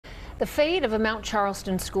The fate of a Mount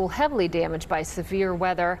Charleston school heavily damaged by severe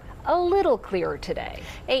weather a little clearer today.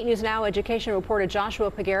 8 News Now education reporter Joshua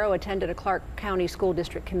Peguero attended a Clark County School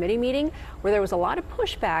District Committee meeting where there was a lot of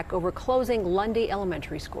pushback over closing Lundy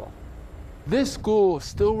Elementary School. This school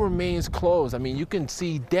still remains closed. I mean, you can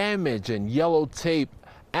see damage and yellow tape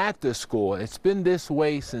at the school. It's been this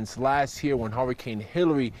way since last year when Hurricane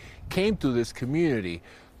Hilary came through this community.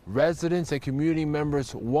 Residents and community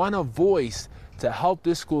members want a voice to help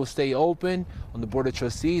this school stay open on the Board of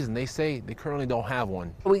Trustees, and they say they currently don't have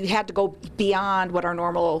one. We had to go beyond what our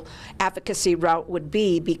normal advocacy route would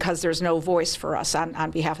be because there's no voice for us on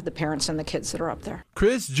behalf of the parents and the kids that are up there.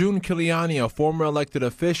 Chris June Kiliani, a former elected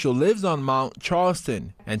official, lives on Mount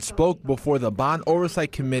Charleston and spoke before the Bond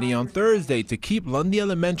Oversight Committee on Thursday to keep Lundy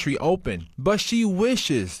Elementary open. But she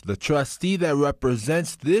wishes the trustee that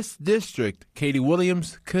represents this district, Katie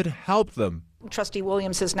Williams, could help them. Trustee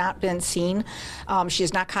Williams has not been seen. She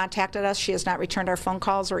has not contacted us. She has not returned our phone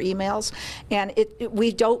calls or emails, and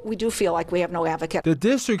we do feel like we have no advocate. The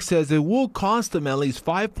district says it will cost them at least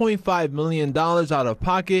 $5.5 million out of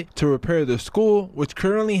pocket to repair the school, which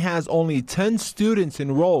currently has only 10 students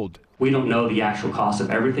enrolled. We don't know the actual cost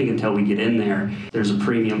of everything until we get in there. There's a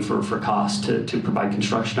premium for cost to provide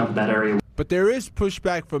construction of that area. But there is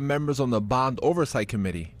pushback from members on the Bond Oversight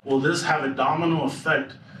Committee. Will this have a domino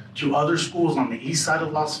effect to other schools on the east side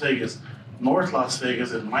of Las Vegas, North Las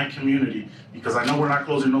Vegas, and my community? Because I know we're not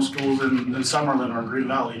closing no schools in Summerlin or in Green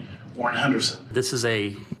Valley or in Henderson. This is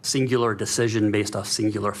a singular decision based off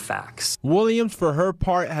singular facts. Williams, for her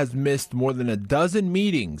part, has missed more than a dozen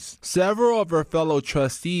meetings. Several of her fellow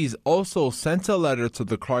trustees also sent a letter to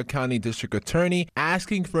the Clark County District Attorney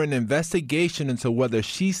asking for an investigation into whether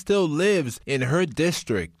she still lives in her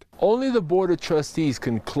district. Only the Board of Trustees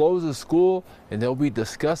can close the school, and they'll be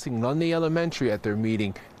discussing Lundy Elementary at their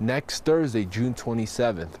meeting next Thursday, June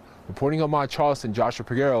 27th. Reporting on Mount Charleston, Joshua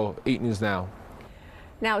Peguero, 8 News Now.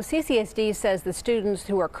 Now, CCSD says the students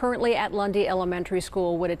who are currently at Lundy Elementary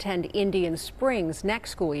School would attend Indian Springs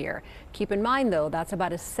next school year. Keep in mind, though, that's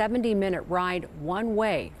about a 70-minute ride one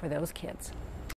way for those kids.